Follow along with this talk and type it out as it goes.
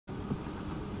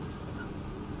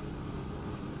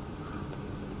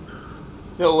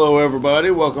Hello everybody,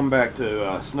 welcome back to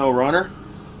SnowRunner.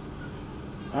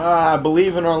 I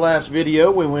believe in our last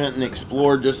video we went and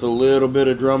explored just a little bit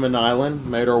of Drummond Island,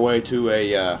 made our way to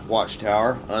a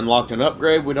watchtower, unlocked an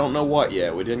upgrade, we don't know what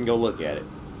yet, we didn't go look at it.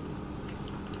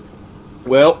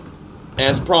 Well,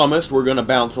 as promised, we're going to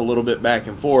bounce a little bit back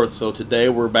and forth, so today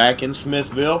we're back in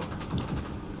Smithville.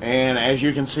 And as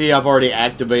you can see, I've already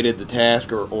activated the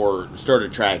task or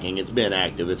started tracking. It's been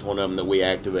active, it's one of them that we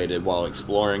activated while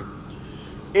exploring.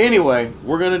 Anyway,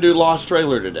 we're going to do Lost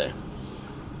Trailer today.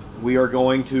 We are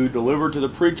going to deliver to the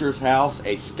preacher's house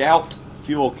a Scout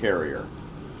fuel carrier.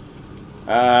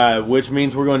 Which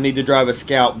means we're going to need to drive a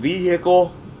Scout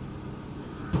vehicle.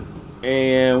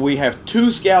 And we have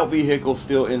two Scout vehicles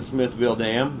still in Smithville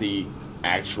Damn. The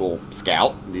actual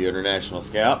Scout, the International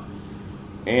Scout.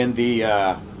 And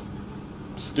the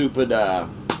stupid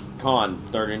Con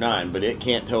 39. But it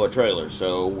can't tow a trailer.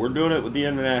 So we're doing it with the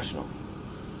International.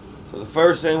 So the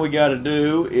first thing we got to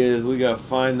do is we got to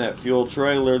find that fuel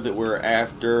trailer that we're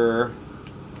after.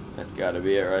 That's got to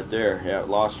be it right there. Yeah,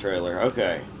 Lost Trailer.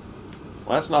 Okay.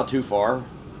 Well, that's not too far.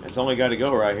 It's only got to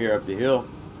go right here up the hill.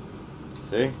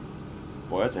 See?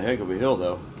 Boy, that's a heck of a hill,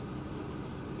 though.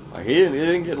 Like, it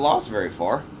didn't get lost very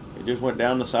far. It just went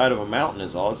down the side of a mountain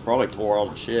is all. It's probably tore all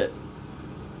the shit.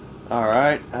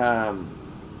 Alright.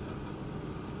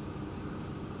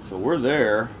 So we're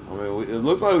there. I mean, it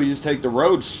looks like we just take the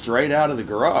road straight out of the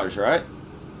garage, right?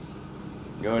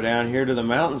 Go down here to the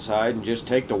mountainside and just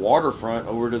take the waterfront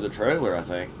over to the trailer, I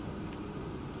think.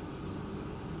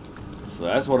 So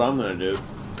that's what I'm going to do.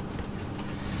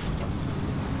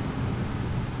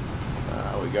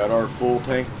 We got our full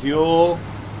tank of fuel.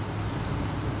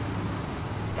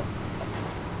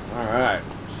 Alright,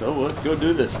 so let's go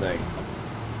do this thing.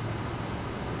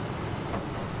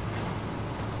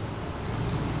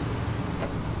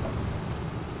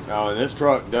 Now, and this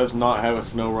truck does not have a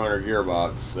SnowRunner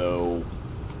gearbox, so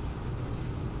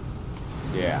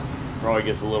yeah, probably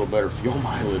gets a little better fuel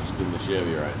mileage than the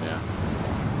Chevy right now.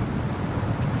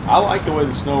 I like the way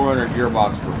the SnowRunner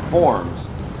gearbox performs.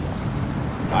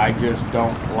 I just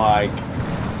don't like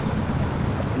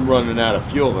running out of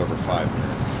fuel every 5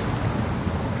 minutes.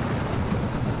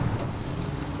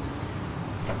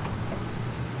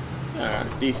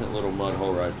 Alright, decent little mud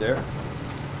hole right there.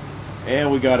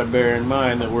 And we got to bear in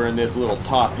mind that we're in this little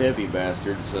top-heavy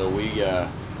bastard, so we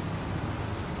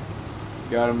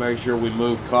got to make sure we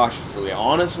move cautiously.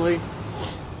 Honestly,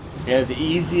 as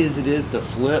easy as it is to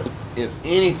flip, if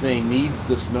anything needs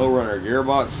the SnowRunner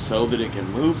gearbox so that it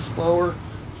can move slower,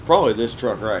 it's probably this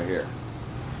truck right here.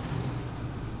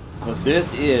 Because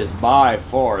this is by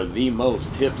far the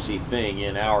most tipsy thing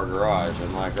in our garage.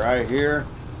 And like right here,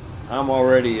 I'm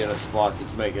already in a spot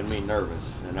that's making me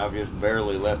nervous, and I've just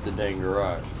barely left the dang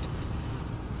garage.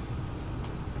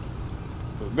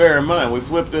 So bear in mind, we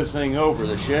flip this thing over,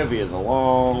 the Chevy is a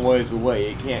long ways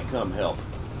away, it can't come help.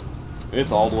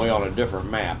 It's all the way on a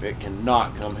different map, it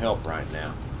cannot come help right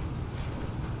now.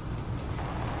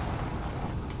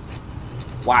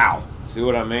 Wow, see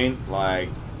what I mean? Like,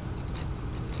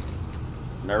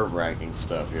 nerve-wracking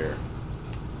stuff here.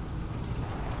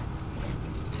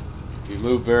 If you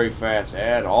move very fast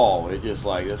at all, it just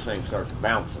like this thing starts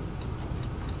bouncing.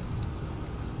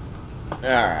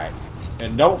 Alright,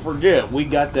 and don't forget we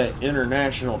got that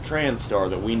International Transtar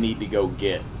that we need to go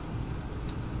get.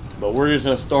 But we're just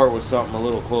going to start with something a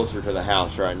little closer to the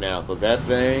house right now, because that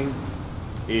thing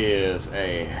is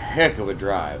a heck of a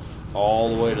drive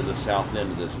all the way to the south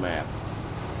end of this map.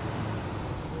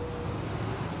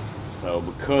 So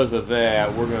because of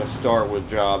that, we're going to start with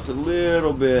jobs a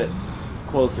little bit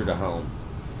closer to home.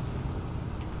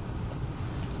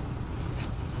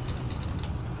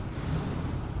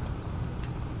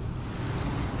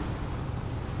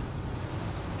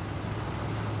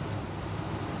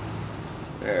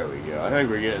 There we go. I think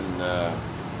we're getting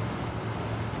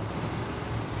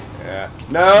yeah.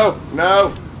 No!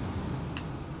 No!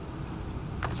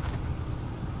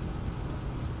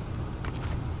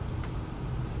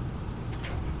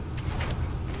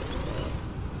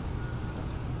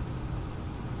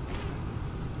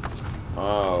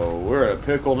 Oh, we're at a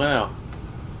pickle now.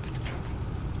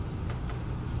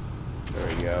 There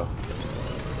we go.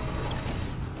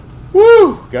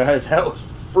 Woo! Guys, that was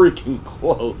freaking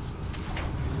close.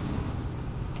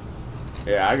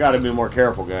 Yeah, I gotta be more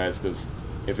careful, guys, because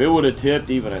if it would have tipped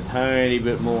even a tiny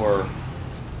bit more,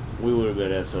 we would have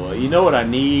been SOL. You know what I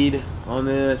need on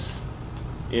this?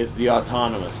 It's the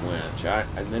autonomous winch.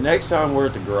 The next time we're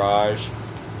at the garage,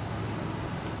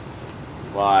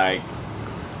 like,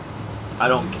 I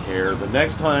don't care. The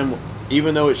next time,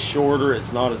 even though it's shorter,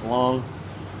 it's not as long.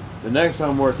 The next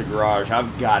time we're at the garage,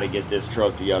 I've got to get this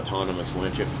truck the autonomous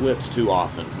winch. It flips too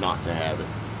often not to have it.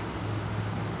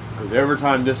 Because every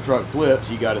time this truck flips,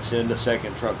 you got to send a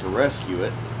second truck to rescue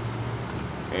it.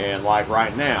 And like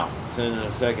right now, sending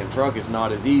a second truck is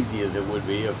not as easy as it would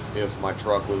be if my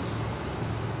truck was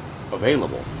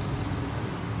available.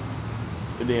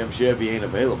 The damn Chevy ain't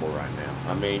available right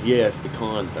now. I mean, yes, the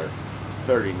Con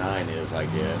 39 is, I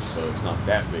guess, so it's not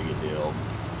that big a deal.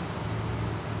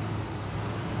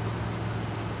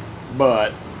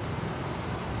 But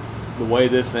the way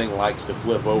this thing likes to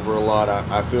flip over a lot,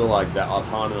 I feel like that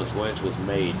autonomous winch was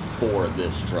made for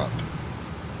this truck.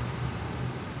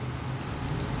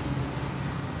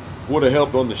 Would have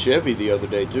helped on the Chevy the other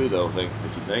day too, though, if you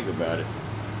think about it.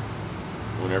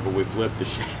 Whenever we flipped the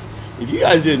Chevy. If you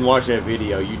guys didn't watch that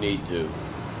video, you need to.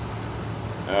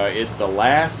 It's the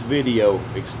last video,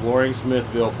 Exploring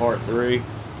Smithville Part 3.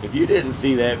 If you didn't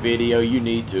see that video, you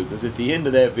need to, because at the end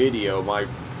of that video, my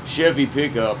Chevy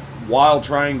pickup, while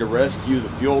trying to rescue the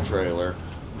fuel trailer,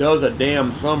 does a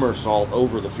damn somersault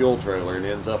over the fuel trailer and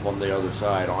ends up on the other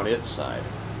side, on its side.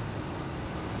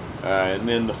 And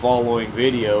then the following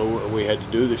video, we had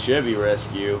to do the Chevy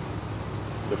rescue.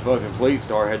 The fucking Fleet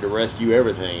Star had to rescue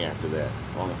everything after that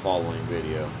on the following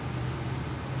video.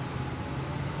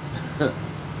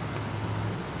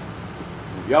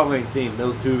 If y'all ain't seen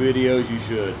those two videos, you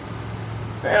should.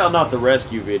 Well, not the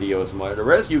rescue video as much. The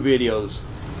rescue video's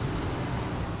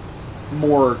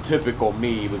more typical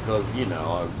me because, you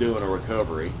know, I'm doing a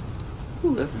recovery.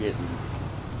 Ooh, this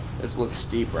looks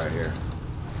steep right here.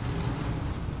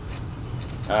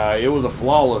 It was a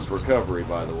flawless recovery,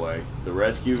 by the way. The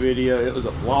rescue video, it was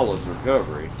a flawless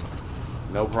recovery.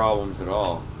 No problems at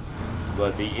all.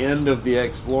 But the end of the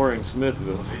Exploring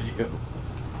Smithville video,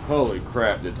 holy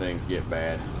crap, did things get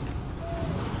bad.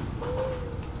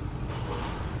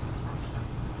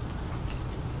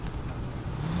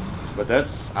 But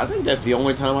I think that's the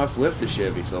only time I flipped a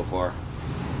Chevy so far.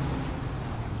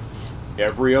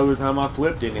 Every other time I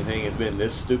flipped anything has been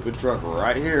this stupid truck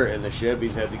right here, and the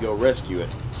Chevys had to go rescue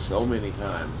it so many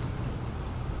times.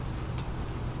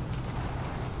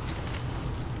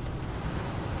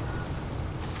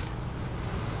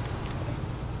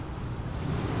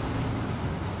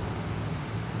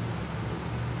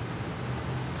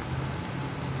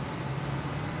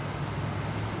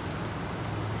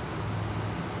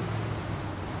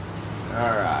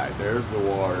 Alright, there's the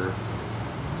water.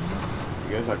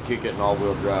 I guess I kick it in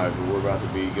all-wheel drive, but we're about to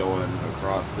be going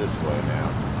across this way now.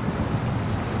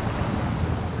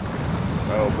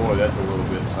 Oh boy, that's a little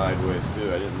bit sideways too.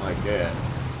 I didn't like that.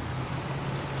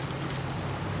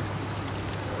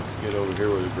 Let's get over here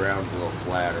where the ground's a little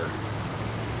flatter.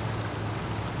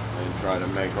 And try to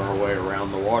make our way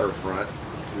around the waterfront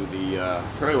to the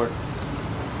trailer.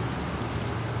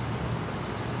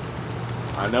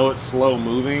 I know it's slow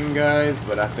moving, guys,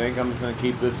 but I think I'm just going to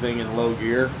keep this thing in low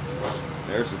gear.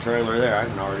 There's the trailer there. I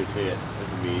can already see it.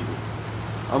 This will be easy.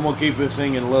 I'm going to keep this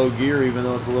thing in low gear even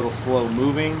though it's a little slow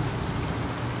moving.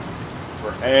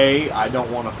 For A, I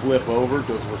don't want to flip over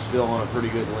because we're still on a pretty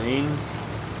good lean.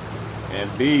 And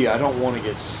B, I don't want to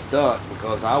get stuck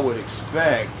because I would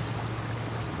expect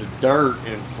the dirt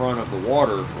in front of the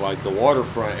water, like the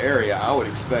waterfront area, I would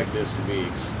expect this to be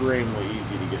extremely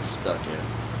easy to get stuck in.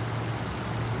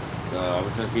 So I'm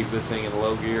just going to keep this thing in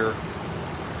low gear.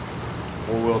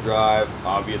 Four-wheel drive.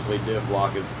 Obviously, diff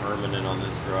lock is permanent on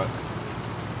this truck.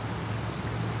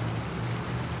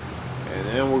 And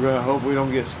then we're going to hope we don't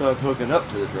get stuck hooking up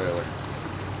to the trailer.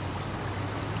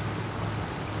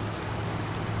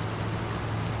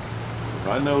 If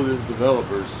I know this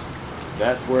developers,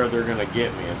 that's where they're going to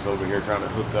get me. It's over here trying to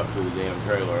hook up to the damn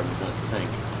trailer. I'm just going to sink.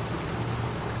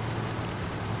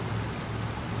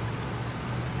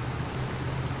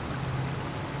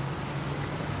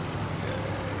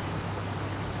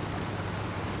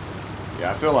 Yeah,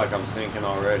 I feel like I'm sinking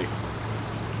already.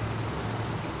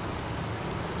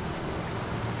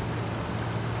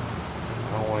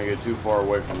 I don't want to get too far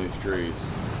away from these trees.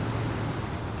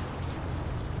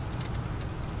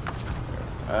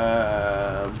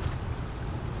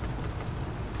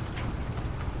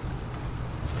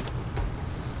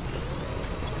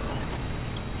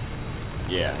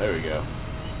 Yeah, there we go.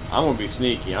 I'm gonna be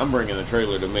sneaky. I'm bringing the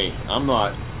trailer to me. I'm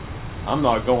not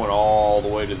going all the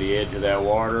way to the edge of that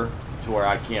water to where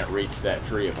I can't reach that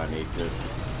tree if I need to.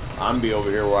 I'm gonna be over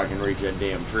here where I can reach that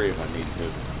damn tree if I need to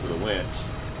with a winch.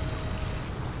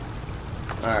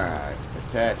 Alright,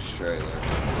 attached trailer.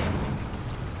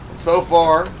 So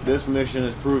far, this mission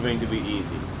is proving to be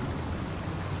easy.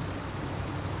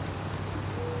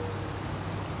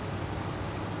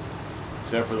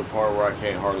 Except for the part where I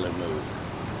can't hardly move.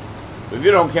 If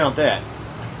you don't count that.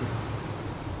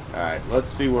 Alright, let's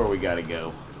see where we gotta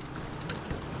go.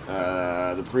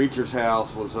 The preacher's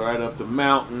house was right up the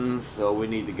mountains, so we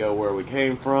need to go where we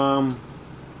came from.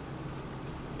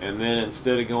 And then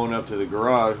instead of going up to the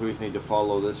garage, we just need to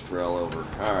follow this trail over.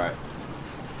 Alright.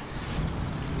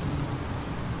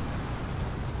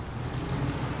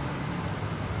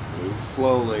 Move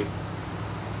slowly.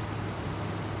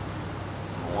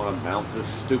 I want to bounce this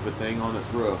stupid thing on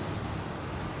its roof.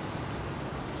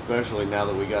 Especially now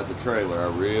that we got the trailer. I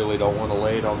really don't want to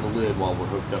lay it on the lid while we're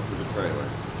hooked up to the trailer.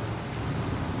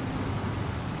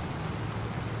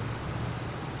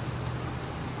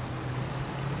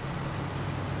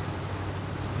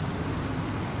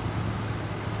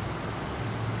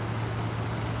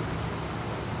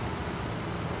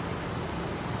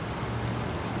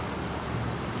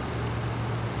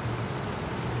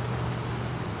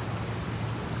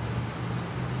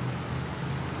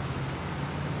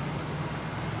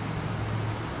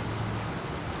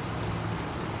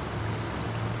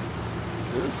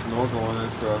 Snorkel on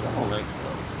this truck? I don't think so.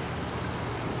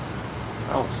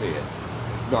 I don't see it.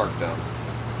 It's dark though.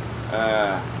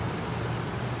 I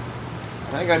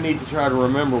think I need to try to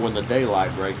remember when the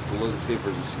daylight breaks to look and see if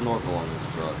there's a snorkel on this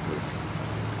truck, because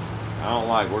I don't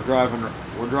like. We're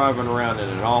driving around in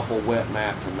an awful wet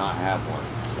map to not have one.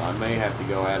 So I may have to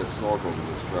go add a snorkel to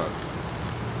this truck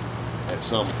at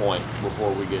some point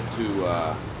before we get too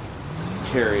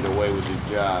carried away with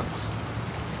these jobs.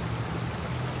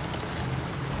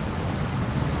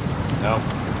 No,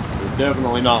 there's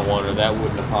definitely not one, or that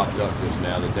wouldn't have popped up just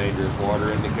now. The dangerous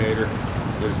water indicator.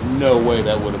 There's no way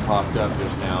that would have popped up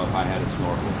just now if I had a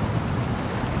snorkel.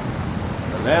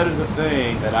 And that is a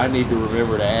thing that I need to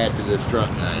remember to add to this truck,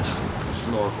 guys. A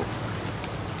snorkel.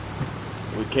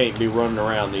 We can't be running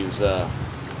around these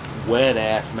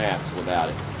wet-ass maps without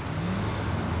it.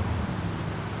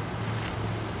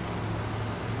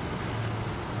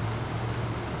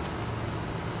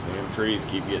 Trees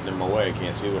keep getting in my way. I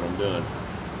can't see what I'm doing.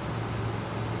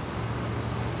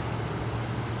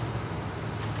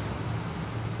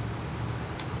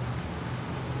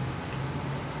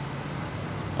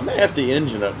 I may have to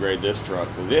engine upgrade this truck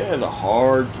because it has a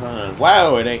hard time.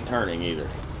 Wow, it ain't turning either.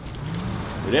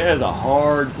 It has a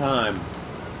hard time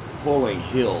pulling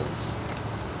hills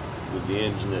with the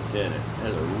engine that's in it. It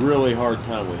has a really hard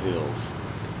time with hills.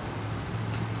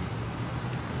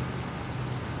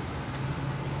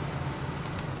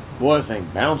 Boy, the thing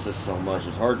bounces so much,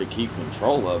 it's hard to keep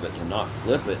control of it, to not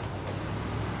flip it.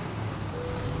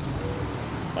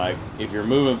 Like, if you're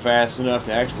moving fast enough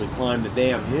to actually climb the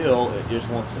damn hill, it just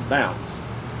wants to bounce.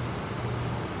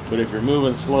 But if you're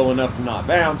moving slow enough to not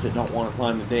bounce, it don't want to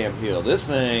climb the damn hill. This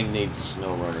thing needs a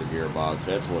SnowRunner gearbox,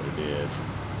 that's what it is.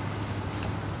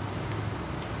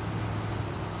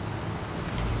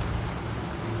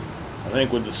 I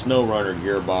think with the SnowRunner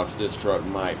gearbox, this truck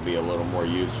might be a little more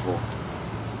useful.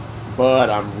 But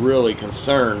I'm really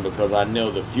concerned because I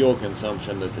know the fuel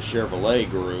consumption that the Chevrolet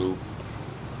grew.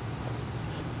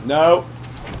 No.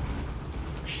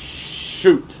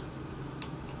 Shoot.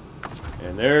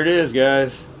 And there it is,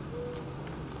 guys.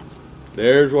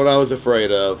 There's what I was afraid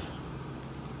of.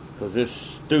 Because this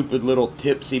stupid little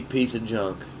tipsy piece of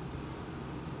junk.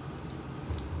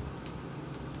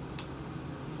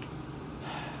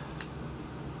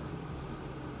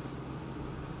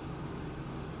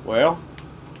 Well.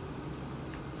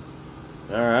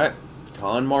 Alright,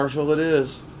 con marshal it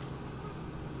is.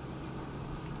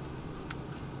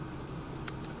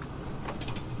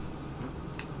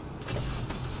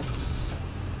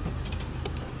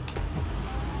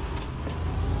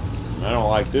 I don't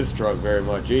like this truck very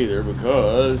much either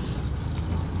because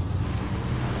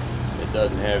it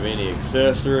doesn't have any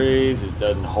accessories, it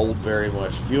doesn't hold very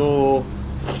much fuel,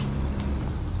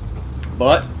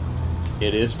 but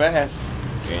it is fast.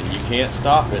 And you can't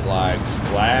stop it like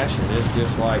splash, and it's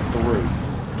just like through.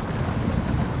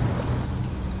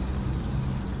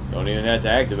 Don't even have to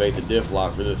activate the diff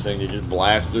lock for this thing to just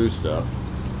blast through stuff.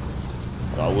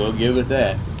 So I will give it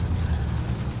that.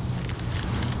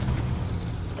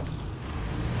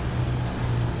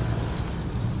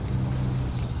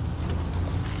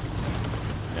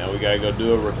 Now we gotta go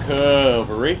do a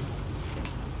recovery.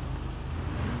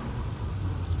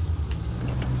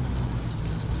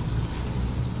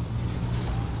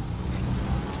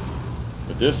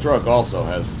 This truck also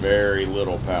has very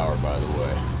little power, by the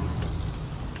way.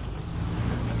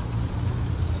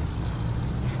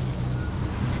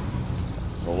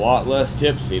 It's a lot less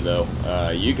tipsy, though.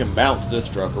 You can bounce this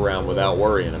truck around without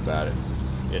worrying about it.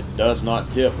 It does not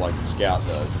tip like the Scout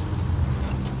does.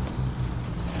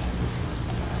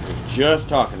 I was just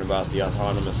talking about the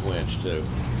autonomous winch, too.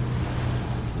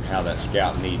 how that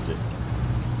Scout needs it.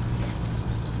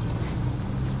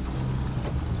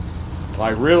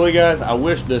 Like, really, guys, I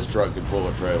wish this truck could pull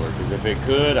a trailer, because if it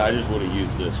could, I just would have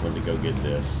used this one to go get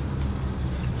this.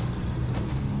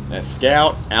 That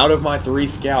Scout, out of my 3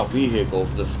 Scout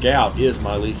vehicles, the Scout is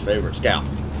my least favorite Scout.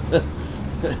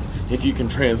 If you can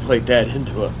translate that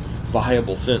into a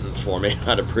viable sentence for me,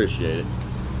 I'd appreciate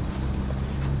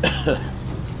it.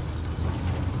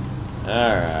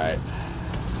 Alright.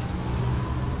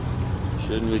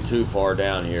 Shouldn't be too far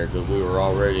down here, because we were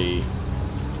already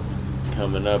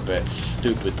coming up that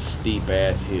stupid steep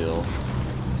ass hill.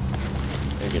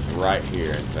 I think it's right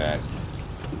here, in fact.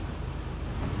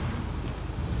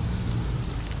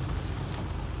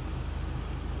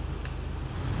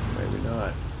 Maybe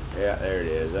not. Yeah, there it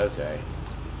is. Okay.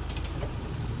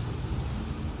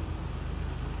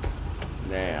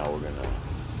 Now we're gonna...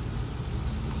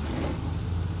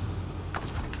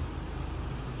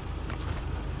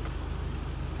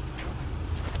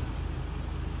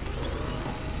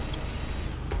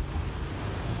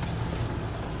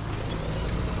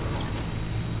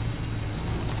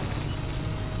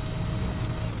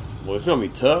 Well, it's gonna be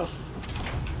tough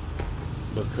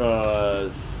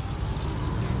because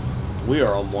we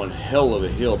are on one hell of a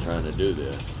hill trying to do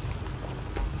this.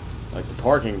 Like, the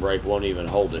parking brake won't even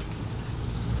hold it.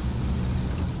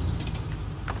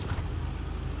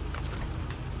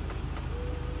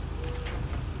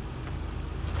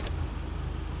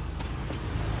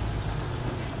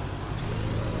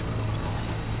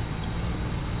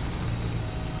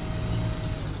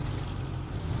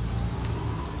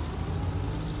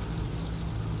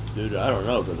 Dude, I don't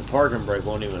know, because the parking brake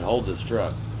won't even hold this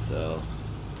truck, so...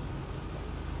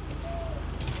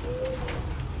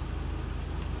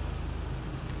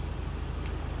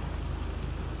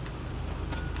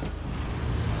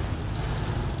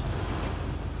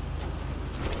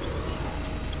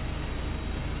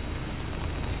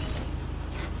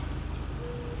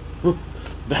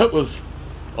 That was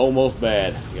almost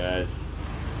bad, guys.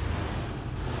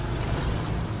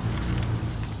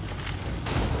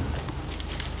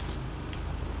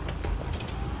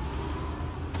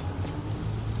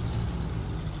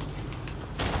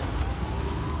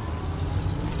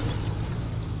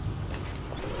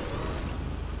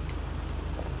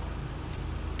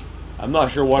 I'm not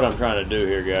sure what I'm trying to do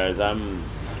here, guys. I'm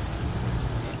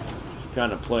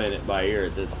kind of playing it by ear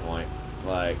at this point.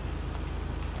 Like...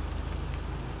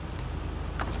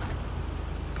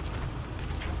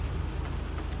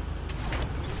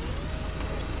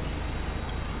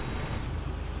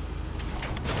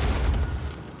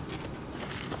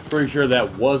 Pretty sure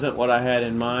that wasn't what I had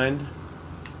in mind.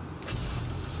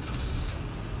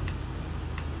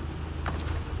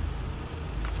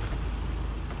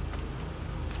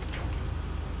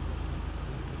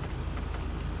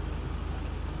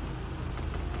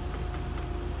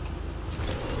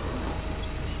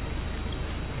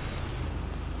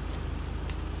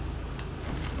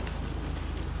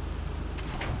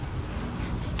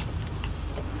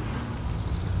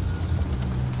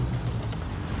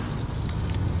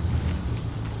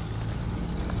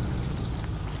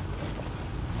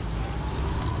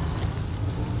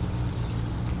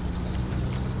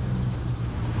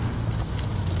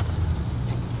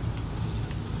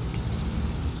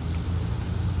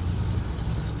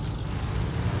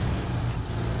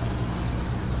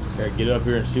 Gotta get up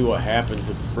here and see what happened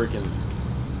to the freaking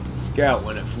Scout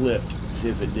when it flipped. See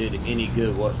if it did any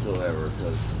good whatsoever,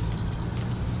 because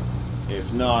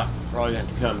if not, probably have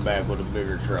to come back with a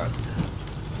bigger truck.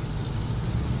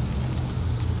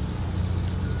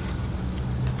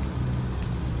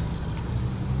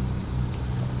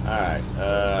 Alright,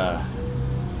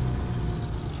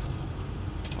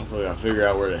 hopefully I'll figure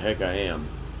out where the heck I am.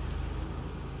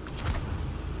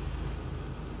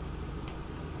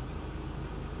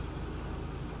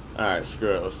 Alright, screw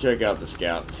it. Let's check out the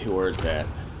Scout and see where it's at.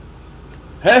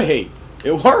 Hey!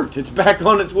 It worked! It's back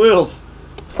on its wheels!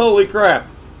 Holy crap!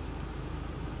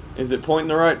 Is it pointing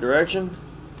the right direction?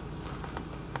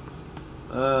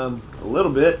 A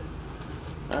little bit.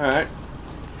 Alright.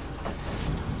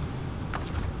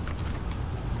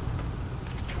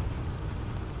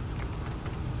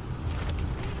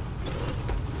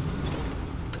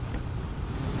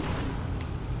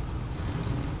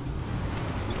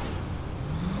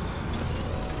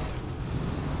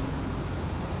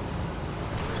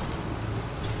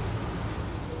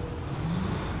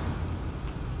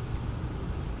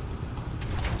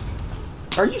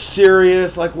 Are you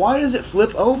serious? Like, why does it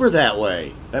flip over that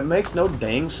way? That makes no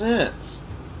dang sense.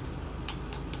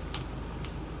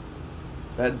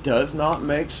 That does not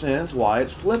make sense why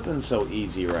it's flipping so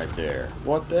easy right there.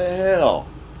 What the hell?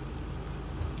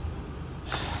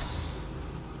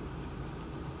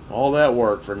 All that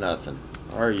work for nothing.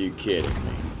 Are you kidding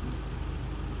me?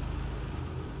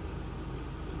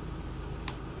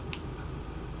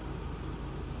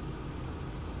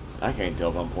 I can't tell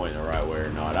if I'm pointing the right way or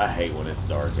not. I hate when it's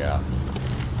dark out.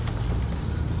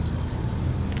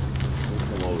 Let me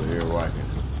come over here where I can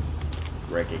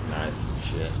recognize some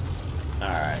shit.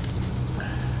 Alright.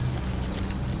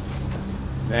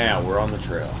 Now we're on the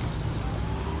trail.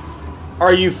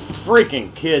 Are you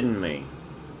freaking kidding me?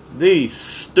 These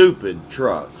stupid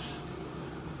trucks.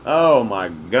 Oh my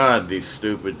god, these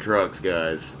stupid trucks,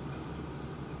 guys.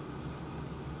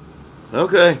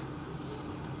 Okay.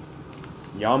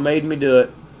 Y'all made me do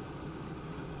it.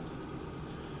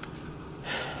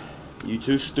 You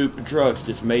two stupid trucks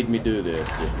just made me do this.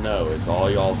 Just know it's all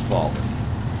y'all's fault.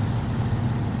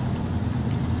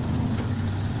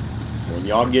 When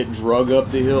y'all get drug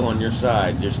up the hill on your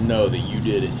side, just know that you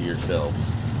did it to yourselves.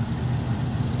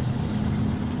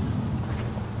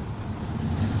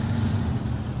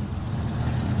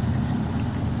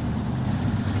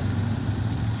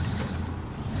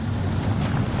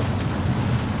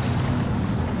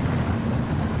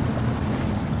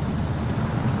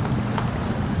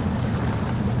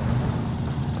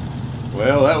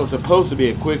 Well, that was supposed to be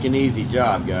a quick and easy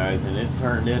job, guys, and it's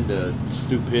turned into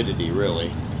stupidity,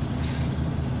 really.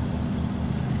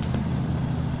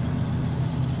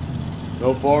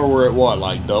 So far, we're at what,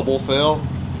 like double fail?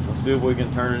 Let's see if we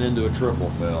can turn it into a triple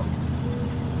fail.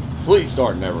 Fleet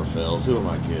start never fails. Who am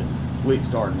I kidding? Fleet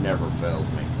start never fails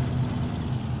me.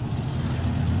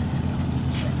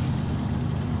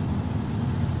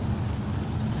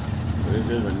 This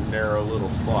is a narrow little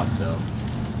spot, though.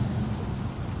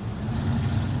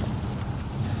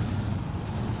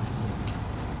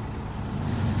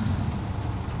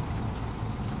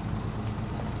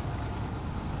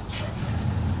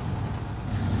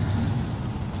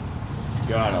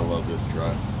 God, I love this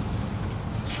truck.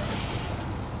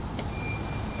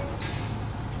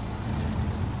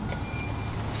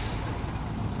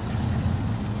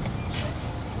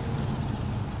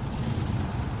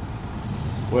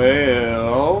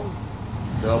 Well,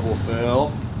 double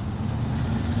fail.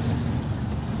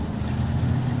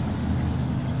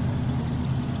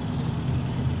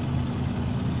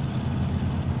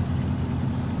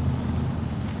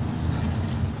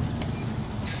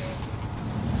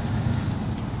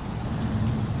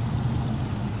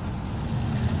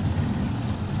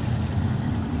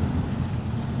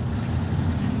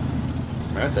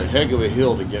 That's a heck of a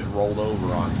hill to get rolled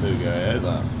over on too, guys.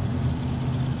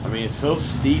 I mean, it's so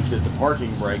steep that the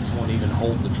parking brakes won't even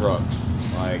hold the trucks.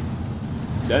 Like,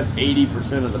 that's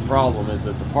 80% of the problem, is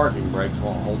that the parking brakes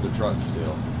won't hold the trucks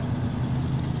still.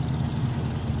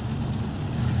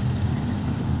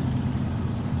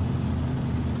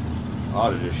 I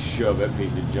ought to just shove that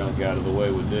piece of junk out of the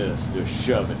way with this. Just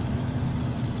shove it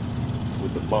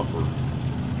with the bumper.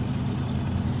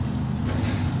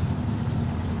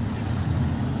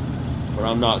 But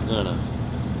I'm not gonna.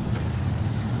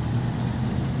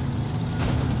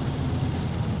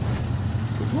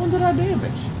 Which one did I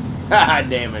damage? I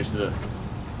damaged the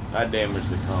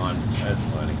con. That's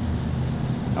funny.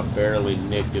 I barely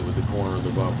nicked it with the corner of the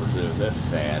bumper too. That's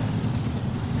sad.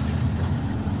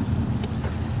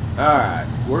 Alright,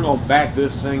 we're gonna back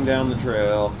this thing down the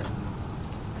trail,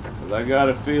 because I got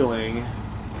a feeling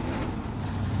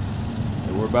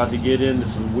that we're about to get into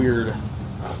some weird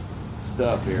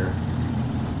stuff here.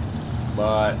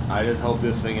 But I just hope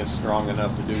this thing is strong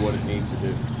enough to do what it needs to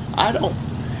do.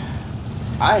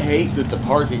 I hate that the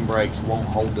parking brakes won't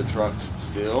hold the trucks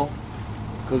still,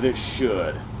 because it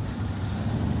should.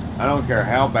 I don't care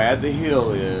how bad the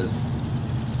hill is,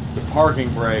 the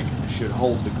parking brake should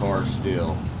hold the car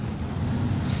still.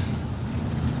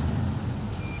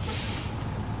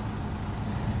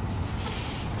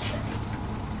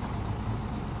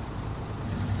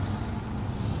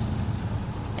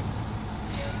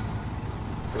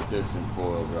 Put this in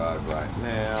four-wheel drive right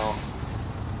now.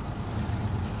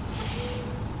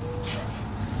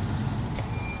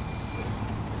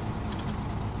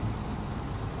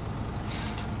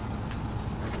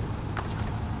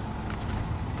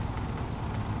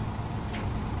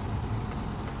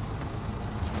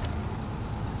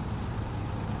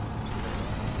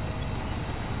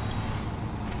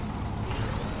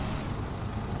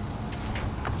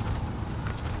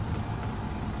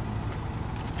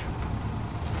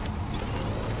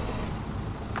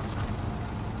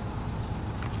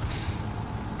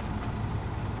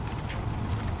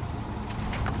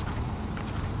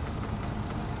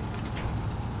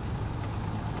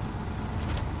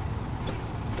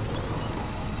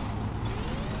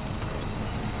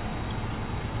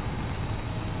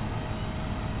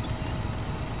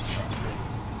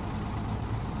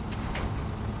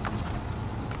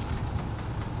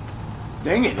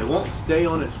 Dang it, it won't stay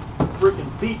on its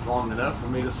freaking feet long enough for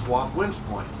me to swap winch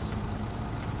points.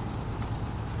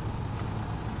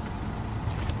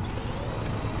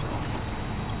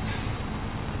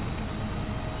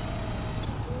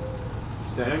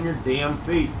 Stay on your damn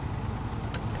feet.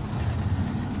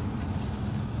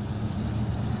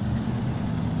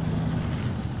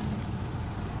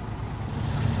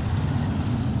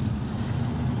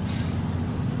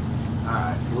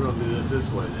 Alright, we're gonna do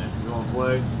this way then. You wanna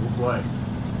play? We'll play.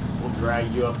 We'll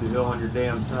drag you up the hill on your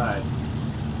damn side.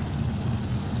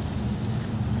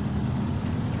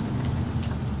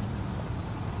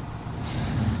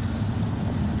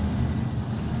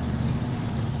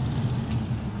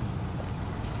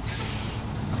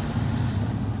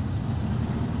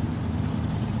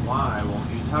 Why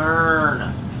won't you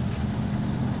turn?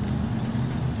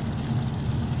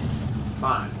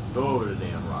 Fine, go over the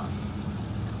damn rock.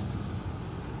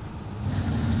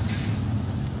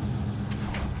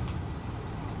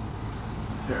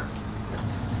 There.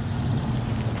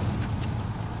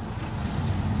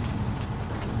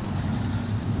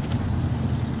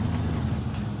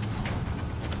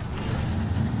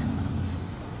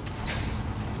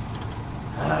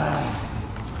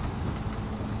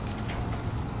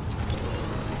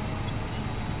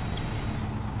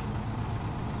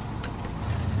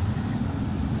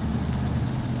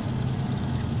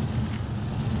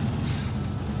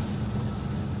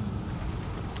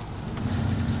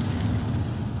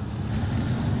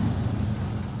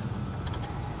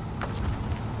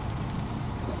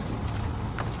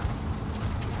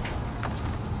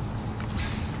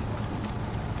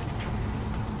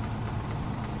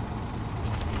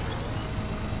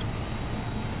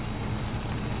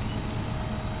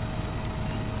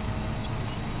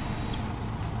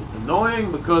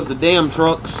 Annoying because the damn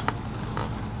trucks,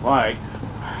 like,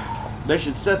 they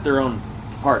should set their own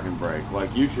parking brake.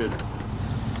 Like, you should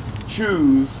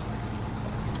choose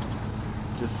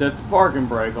to set the parking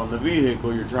brake on the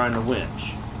vehicle you're trying to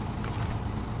winch.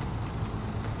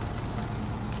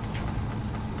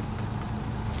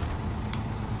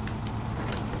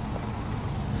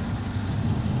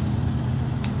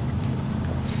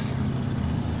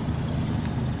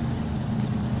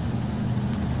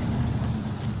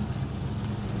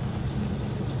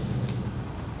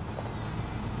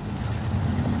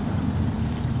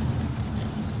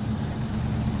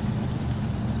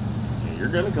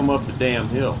 You're gonna come up the damn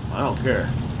hill. I don't care.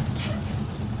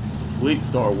 The Fleet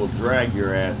Star will drag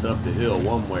your ass up the hill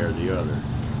one way or the other.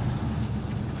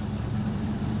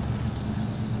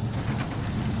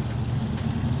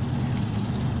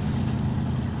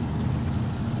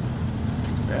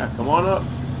 Yeah, come on up.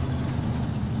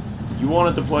 You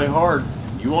wanted to play hard.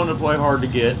 You wanted to play hard to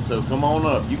get, so come on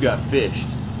up. You got fished.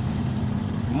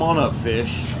 Come on up,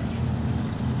 fish.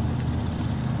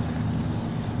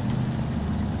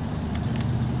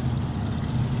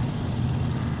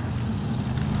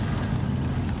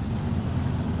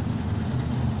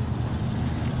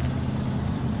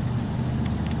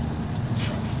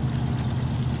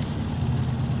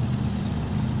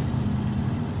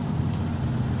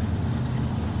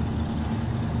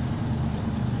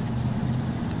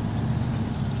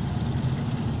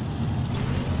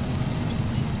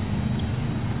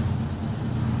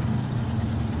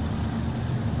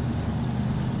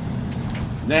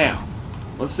 Now,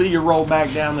 let's see you roll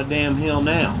back down the damn hill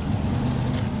now.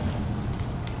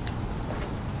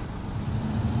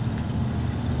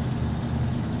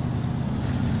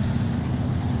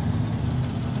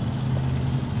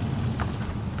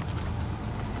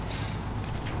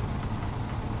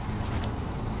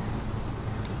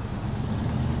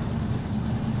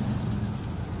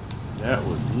 That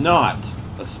was not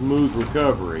a smooth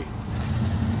recovery,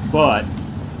 but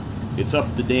it's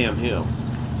up the damn hill.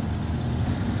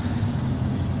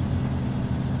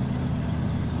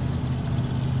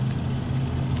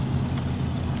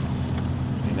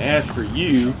 As for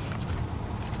you,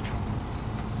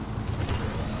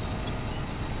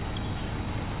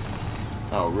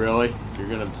 oh really? You're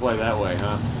gonna play that way,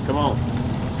 huh? Come on.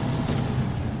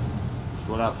 That's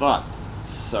what I thought,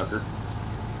 sucker.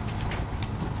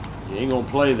 You ain't gonna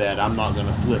play that. I'm not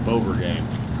gonna flip over game.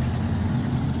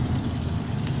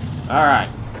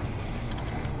 Alright.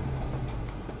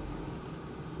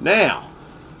 Now,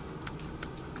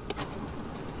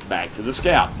 back to the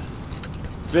Scout.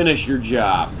 Finish your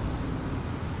job.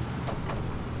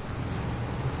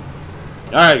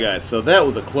 Alright guys, so that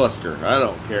was a cluster. I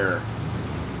don't care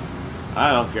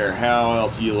how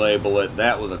else you label it.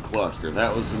 That was a cluster.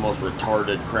 That was the most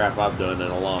retarded crap I've done in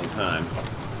a long time.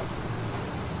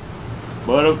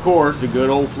 But of course, the good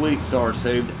old Fleet Star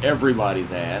saved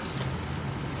everybody's ass.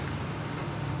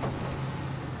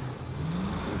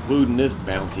 including this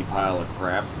bouncy pile of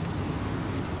crap.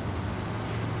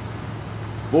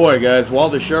 Boy, guys, while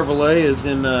the Chevrolet is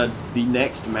in the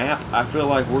next map, I feel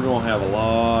like we're going to have a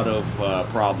lot of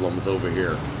problems over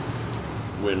here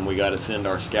when we got to send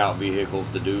our scout vehicles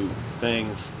to do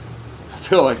things. I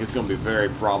feel like it's going to be very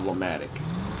problematic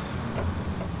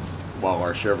while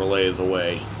our Chevrolet is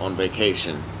away on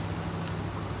vacation.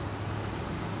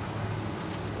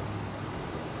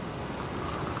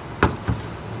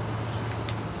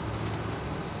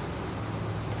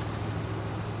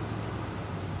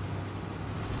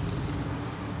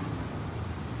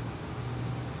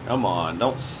 Come on,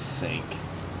 don't sink.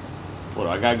 What,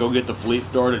 I gotta go get the fleet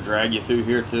store to drag you through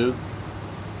here too?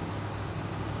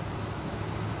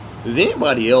 Does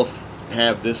anybody else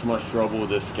have this much trouble with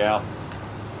this Scout?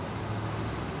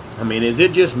 I mean, is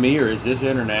it just me, or is this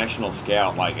International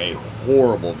Scout like a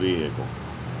horrible vehicle?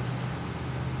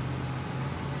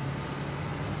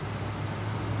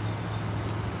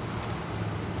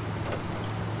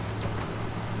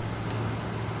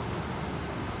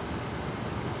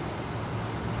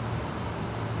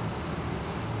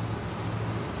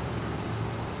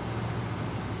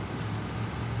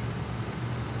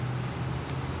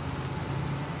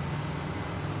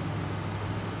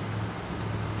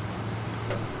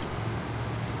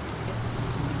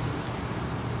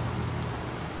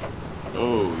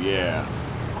 Oh, yeah.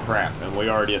 Crap. And we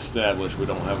already established we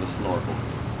don't have a snorkel.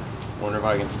 Wonder if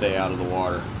I can stay out of the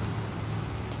water.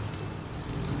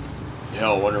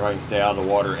 Hell, wonder if I can stay out of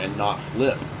the water and not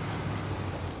flip.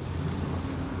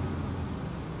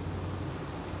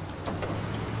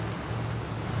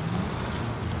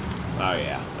 Oh,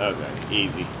 yeah. Okay.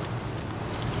 Easy.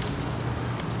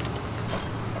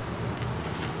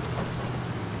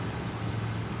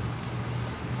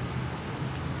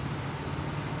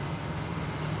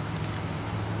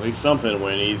 At least something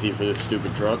went easy for this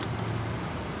stupid truck.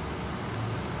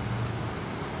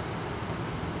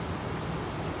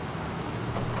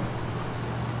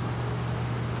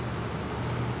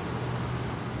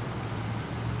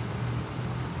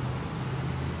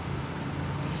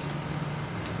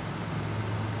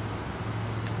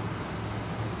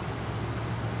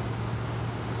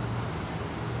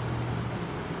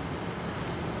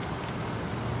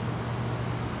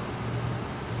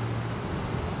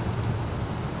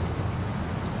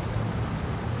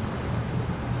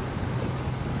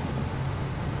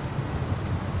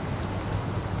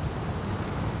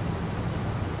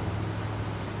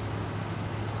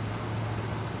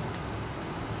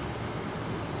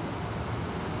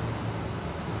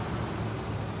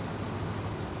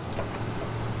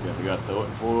 We got to throw it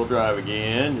in four-wheel drive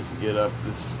again, just to get up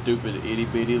this stupid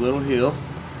itty-bitty little hill.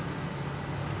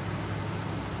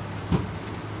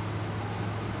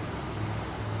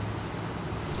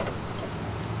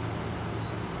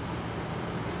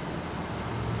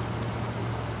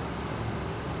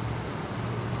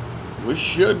 We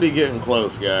should be getting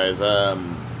close, guys.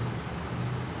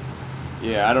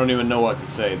 Yeah, I don't even know what to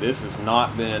say. This has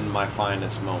not been my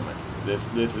finest moment. This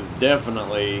is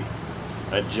definitely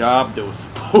a job that was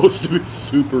supposed to be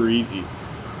super easy.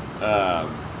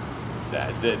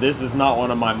 This is not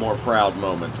one of my more proud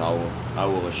moments, I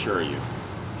will assure you.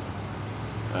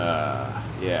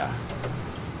 Yeah.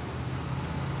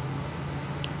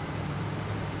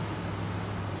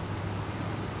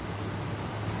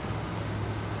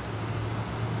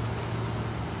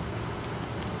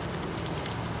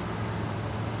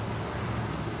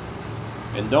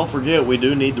 And don't forget, we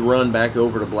do need to run back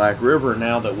over to Black River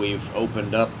now that we've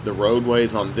opened up the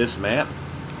roadways on this map.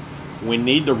 We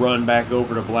need to run back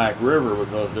over to Black River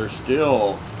because there's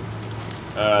still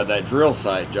that drill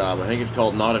site job. I think it's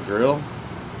called Not a Drill.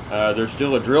 There's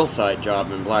still a drill site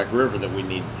job in Black River that we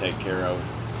need to take care of.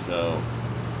 So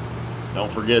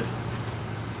don't forget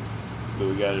that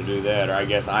we got to do that. Or I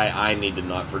guess I need to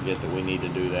not forget that we need to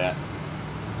do that.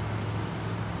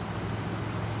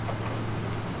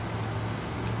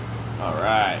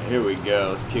 Alright, here we go.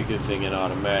 Let's kick this thing in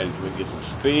automatic so we can get some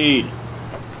speed.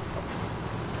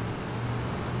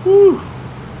 Whew.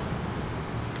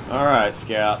 Alright,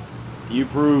 Scout. You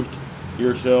proved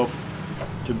yourself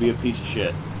to be a piece of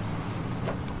shit.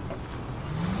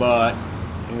 But,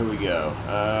 here we go.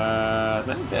 I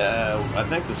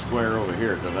think the square over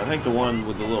here, because I think the one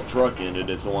with the little truck in it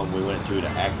is the one we went to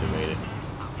activate it.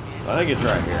 So I think it's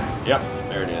right here. Yep,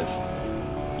 there it is.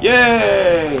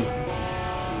 Yay!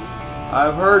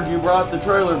 I've heard you brought the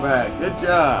trailer back. Good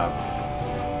job.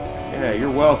 Yeah, you're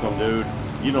welcome, dude.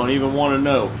 You don't even want to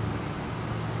know.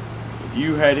 If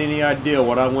you had any idea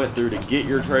what I went through to get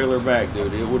your trailer back,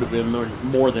 dude, it would have been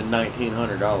more than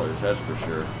 $1,900, that's for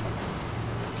sure.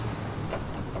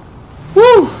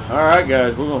 Woo! Alright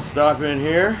guys, we're going to stop in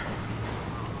here.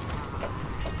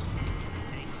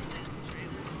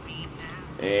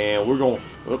 And we're going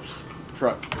to, oops,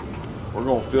 truck. We're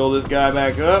going to fill this guy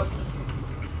back up.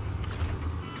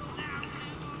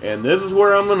 And this is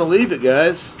where I'm going to leave it,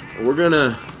 guys. We're going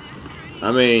to,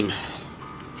 I mean,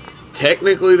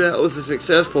 technically that was a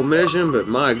successful mission, but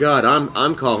my God,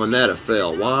 I'm calling that a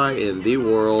fail. Why in the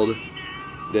world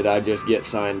did I just get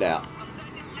signed out?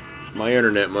 My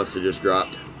internet must have just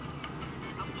dropped,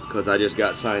 because I just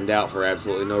got signed out for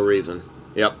absolutely no reason.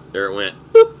 Yep, there it went.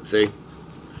 Boop, see?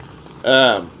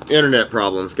 Internet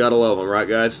problems. Gotta love them, right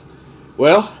guys?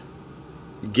 Well,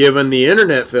 given the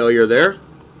internet failure there,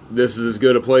 this is as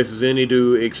good a place as any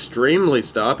to extremely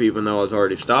stop, even though I was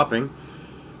already stopping.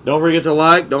 Don't forget to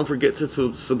like, don't forget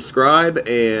to subscribe,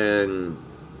 and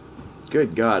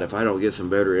good God, if I don't get some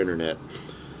better internet.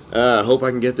 Hope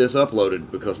I can get this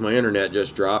uploaded, because my internet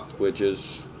just dropped, which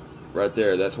is right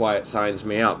there. That's why it signs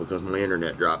me out, because my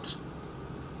internet drops.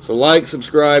 So like,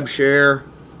 subscribe, share,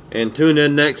 and tune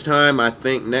in next time. I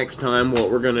think next time what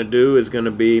we're going to do is going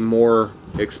to be more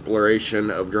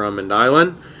exploration of Drummond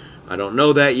Island. I don't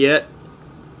know that yet,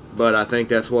 but I think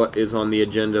that's what is on the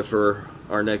agenda for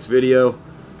our next video.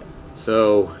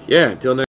 So, yeah, until next